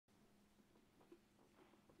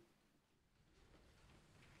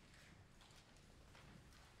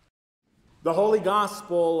The Holy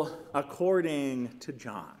Gospel according to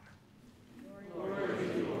John.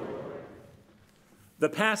 The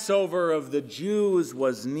Passover of the Jews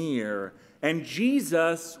was near, and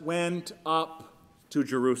Jesus went up to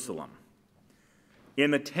Jerusalem. In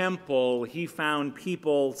the temple, he found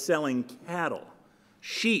people selling cattle,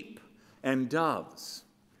 sheep, and doves,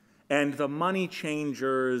 and the money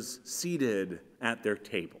changers seated at their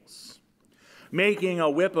tables. Making a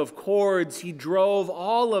whip of cords, he drove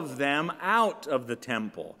all of them out of the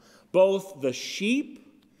temple, both the sheep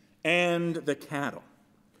and the cattle.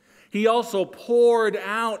 He also poured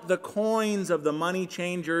out the coins of the money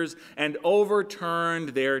changers and overturned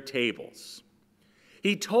their tables.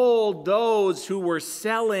 He told those who were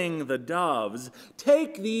selling the doves,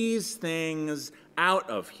 "Take these things out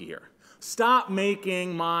of here. Stop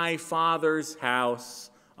making my Father's house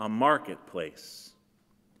a marketplace."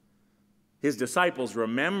 His disciples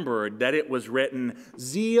remembered that it was written,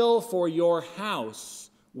 "Zeal for your house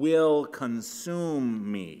will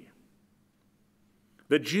consume me."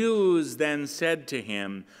 The Jews then said to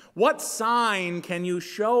him, "What sign can you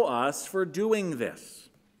show us for doing this?"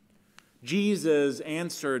 Jesus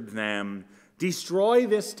answered them, "Destroy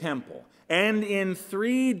this temple, and in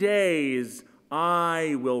 3 days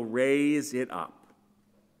I will raise it up."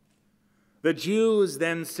 The Jews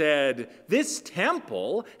then said, "This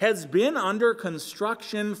temple has been under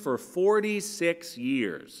construction for 46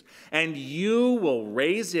 years, and you will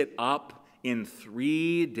raise it up in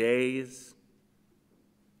 3 days?"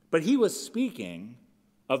 But he was speaking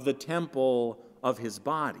of the temple of his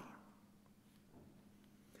body.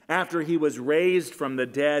 After he was raised from the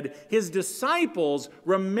dead, his disciples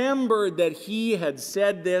remembered that he had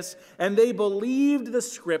said this, and they believed the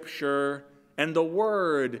scripture and the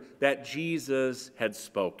word that Jesus had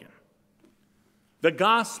spoken. The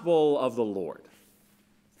gospel of the Lord.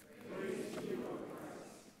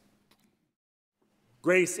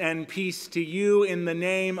 Grace and peace to you in the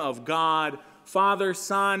name of God, Father,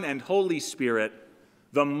 Son, and Holy Spirit,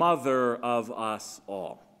 the mother of us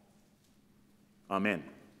all. Amen.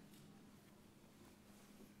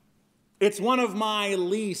 It's one of my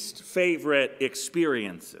least favorite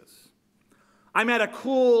experiences. I'm at a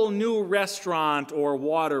cool new restaurant or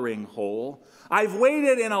watering hole. I've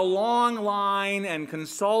waited in a long line and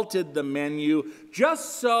consulted the menu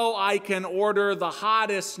just so I can order the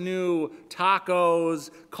hottest new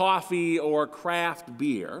tacos, coffee, or craft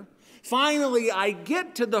beer. Finally, I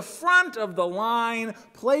get to the front of the line,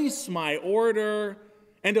 place my order,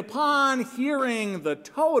 and upon hearing the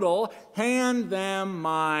total, hand them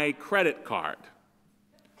my credit card.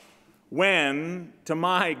 When, to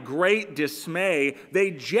my great dismay,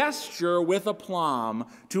 they gesture with aplomb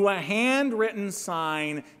to a handwritten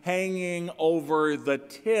sign hanging over the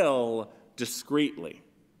till discreetly.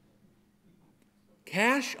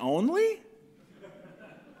 "Cash only?"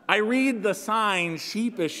 I read the sign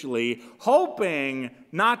sheepishly, hoping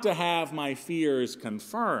not to have my fears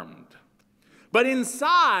confirmed. But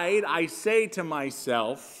inside, I say to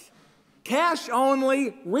myself, "Cash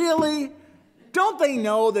only? Really? Don't they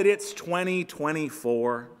know that it's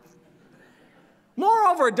 2024?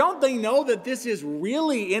 Moreover, don't they know that this is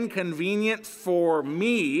really inconvenient for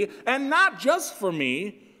me, and not just for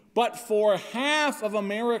me, but for half of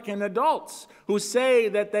American adults who say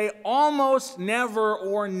that they almost never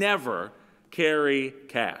or never carry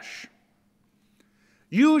cash?"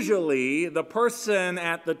 Usually, the person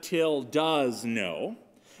at the till does know,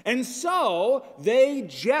 and so they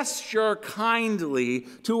gesture kindly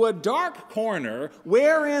to a dark corner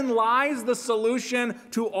wherein lies the solution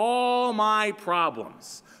to all my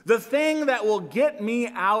problems, the thing that will get me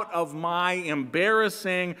out of my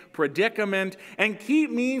embarrassing predicament and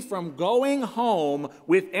keep me from going home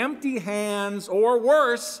with empty hands or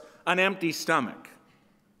worse, an empty stomach.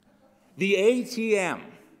 The ATM,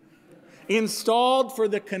 installed for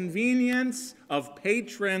the convenience of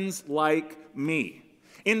patrons like me,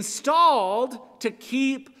 installed to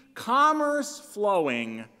keep commerce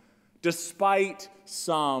flowing despite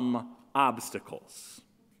some obstacles.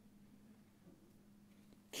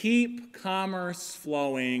 Keep commerce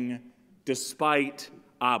flowing despite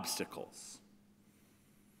obstacles.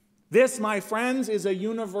 This, my friends, is a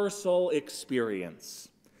universal experience.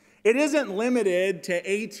 It isn't limited to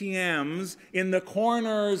ATMs in the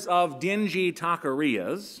corners of dingy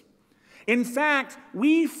taquerias. In fact,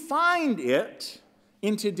 we find it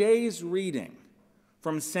in today's reading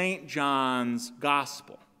from St. John's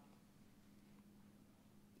Gospel.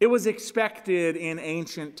 It was expected in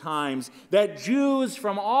ancient times that Jews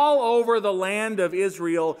from all over the land of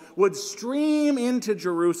Israel would stream into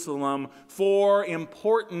Jerusalem for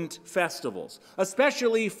important festivals,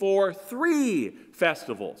 especially for 3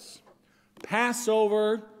 festivals: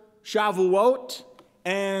 Passover, Shavuot,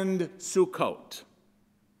 and Sukkot.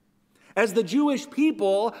 As the Jewish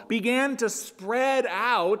people began to spread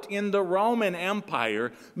out in the Roman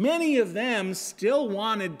Empire, many of them still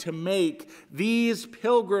wanted to make these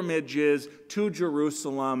pilgrimages to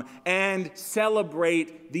Jerusalem and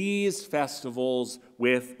celebrate these festivals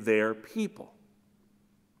with their people.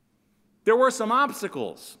 There were some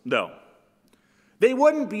obstacles, though. They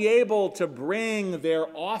wouldn't be able to bring their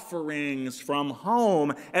offerings from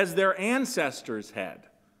home as their ancestors had.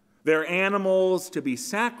 Their animals to be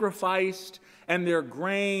sacrificed, and their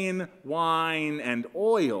grain, wine, and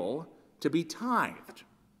oil to be tithed.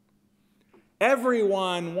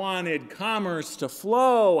 Everyone wanted commerce to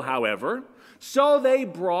flow, however, so they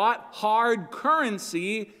brought hard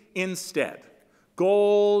currency instead,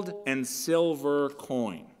 gold and silver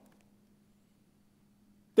coin.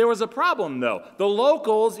 There was a problem, though. The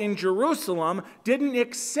locals in Jerusalem didn't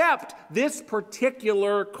accept this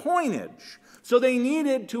particular coinage. So they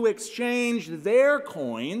needed to exchange their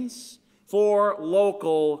coins for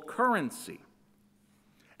local currency.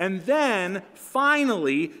 And then,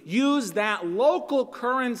 finally, use that local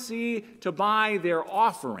currency to buy their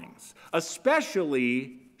offerings,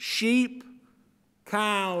 especially sheep,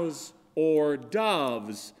 cows, or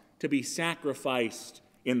doves to be sacrificed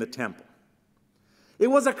in the temple. It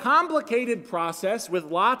was a complicated process with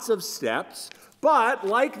lots of steps, but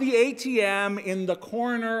like the ATM in the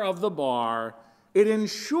corner of the bar, it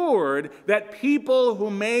ensured that people who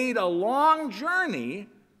made a long journey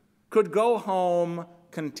could go home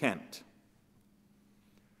content.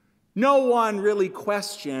 No one really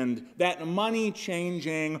questioned that money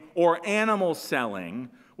changing or animal selling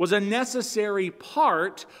was a necessary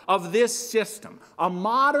part of this system, a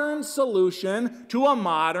modern solution to a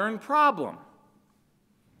modern problem.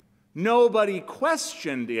 Nobody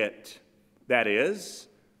questioned it, that is,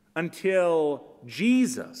 until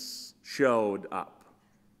Jesus showed up.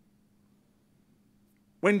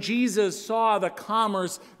 When Jesus saw the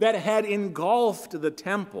commerce that had engulfed the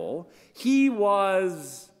temple, he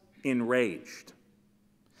was enraged.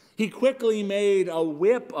 He quickly made a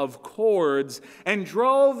whip of cords and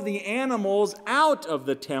drove the animals out of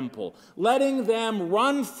the temple, letting them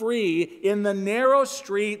run free in the narrow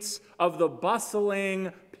streets of the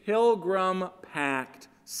bustling, pilgrim-packed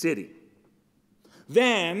city.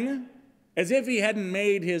 Then, as if he hadn't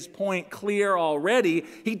made his point clear already,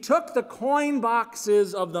 he took the coin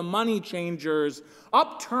boxes of the money changers,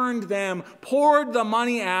 upturned them, poured the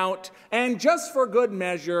money out, and just for good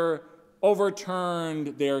measure,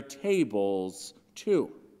 overturned their tables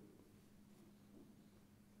too.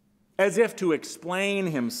 As if to explain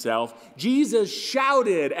himself, Jesus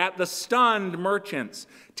shouted at the stunned merchants,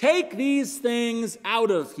 "Take these things out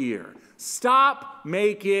of here. Stop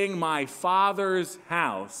making my Father's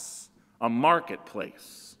house a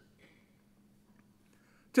marketplace."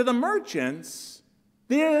 To the merchants,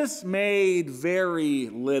 this made very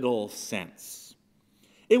little sense.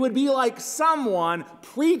 It would be like someone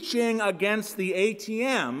preaching against the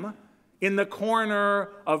ATM in the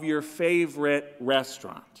corner of your favorite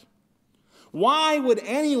restaurant. Why would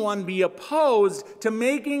anyone be opposed to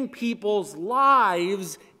making people's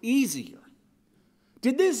lives easier?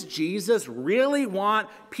 Did this Jesus really want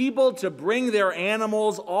people to bring their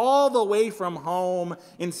animals all the way from home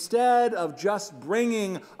instead of just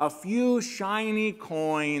bringing a few shiny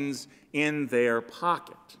coins in their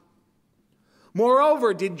pocket?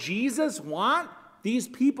 Moreover, did Jesus want these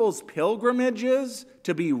people's pilgrimages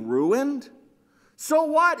to be ruined? So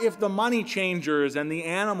what if the money changers and the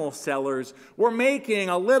animal sellers were making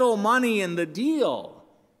a little money in the deal?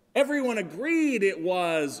 Everyone agreed it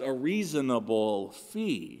was a reasonable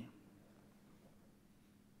fee.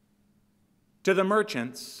 To the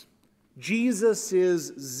merchants,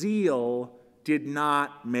 Jesus' zeal did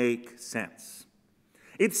not make sense.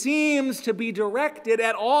 It seems to be directed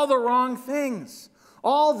at all the wrong things.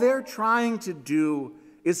 All they're trying to do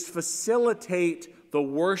is facilitate the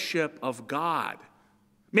worship of God.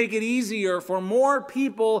 Make it easier for more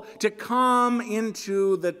people to come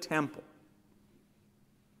into the temple.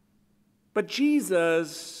 But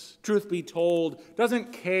Jesus, truth be told,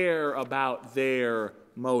 doesn't care about their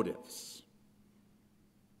motives.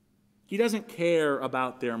 He doesn't care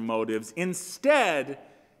about their motives. Instead,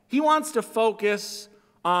 he wants to focus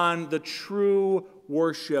on the true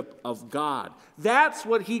worship of God. That's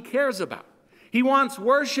what he cares about. He wants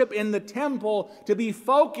worship in the temple to be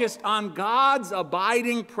focused on God's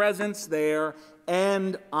abiding presence there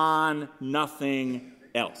and on nothing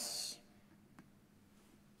else.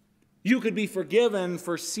 You could be forgiven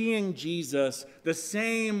for seeing Jesus the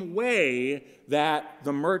same way that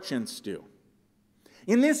the merchants do.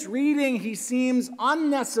 In this reading, he seems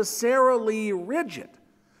unnecessarily rigid,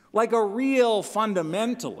 like a real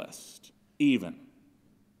fundamentalist, even.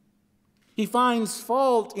 He finds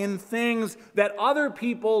fault in things that other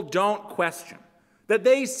people don't question, that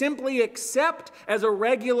they simply accept as a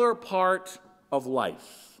regular part of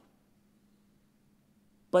life.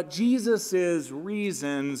 But Jesus'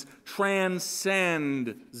 reasons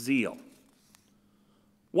transcend zeal.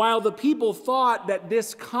 While the people thought that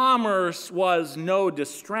this commerce was no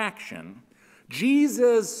distraction,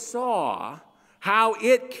 Jesus saw how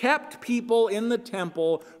it kept people in the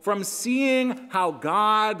temple from seeing how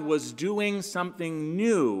God was doing something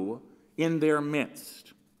new in their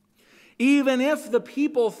midst. Even if the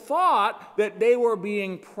people thought that they were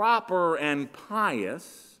being proper and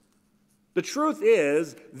pious, the truth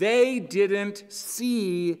is they didn't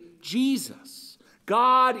see Jesus,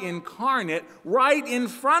 God incarnate, right in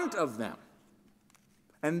front of them.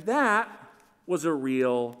 And that was a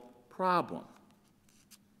real problem.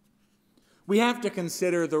 We have to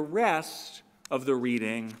consider the rest of the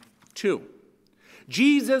reading, too.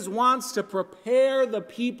 Jesus wants to prepare the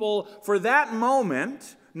people for that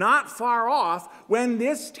moment, not far off, when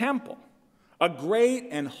this temple, a great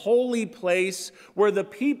and holy place where the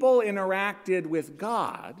people interacted with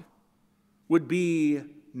God, would be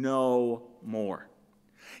no more.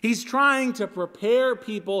 He's trying to prepare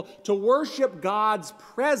people to worship God's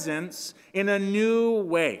presence in a new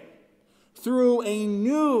way, through a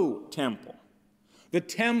new temple, the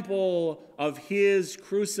temple of his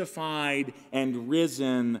crucified and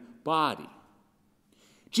risen body.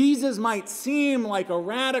 Jesus might seem like a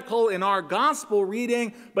radical in our gospel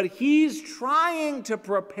reading, but he's trying to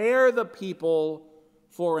prepare the people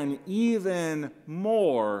for an even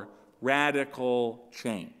more radical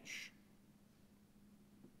change.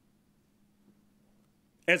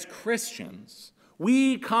 As Christians,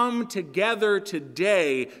 we come together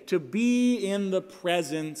today to be in the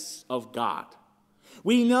presence of God.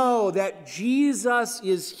 We know that Jesus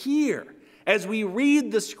is here as we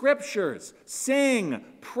read the scriptures, sing,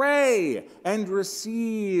 pray, and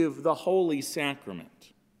receive the Holy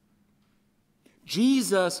Sacrament.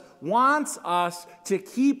 Jesus wants us to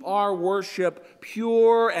keep our worship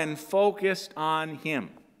pure and focused on him.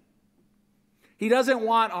 He doesn't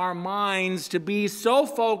want our minds to be so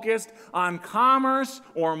focused on commerce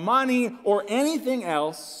or money or anything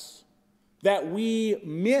else that we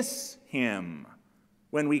miss him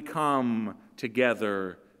when we come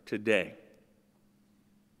together today.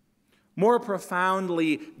 More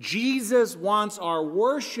profoundly, Jesus wants our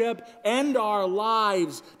worship and our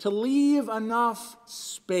lives to leave enough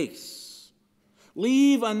space.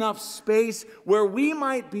 Leave enough space where we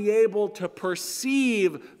might be able to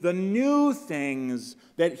perceive the new things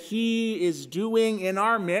that he is doing in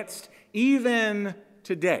our midst, even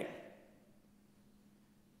today.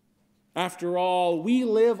 After all, we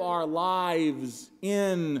live our lives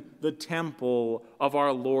in the temple of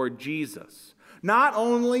our Lord Jesus. Not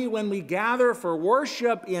only when we gather for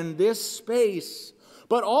worship in this space,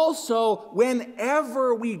 but also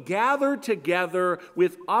whenever we gather together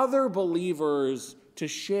with other believers to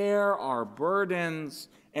share our burdens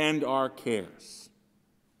and our cares.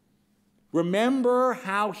 Remember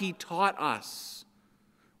how he taught us,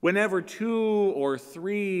 whenever 2 or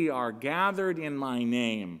 3 are gathered in my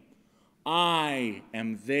name, I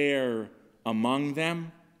am there among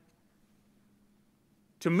them.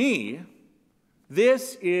 To me,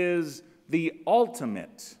 this is the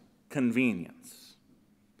ultimate convenience.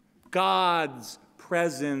 God's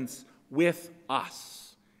presence with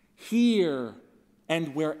us, here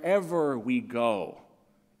and wherever we go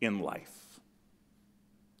in life.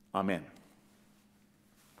 Amen.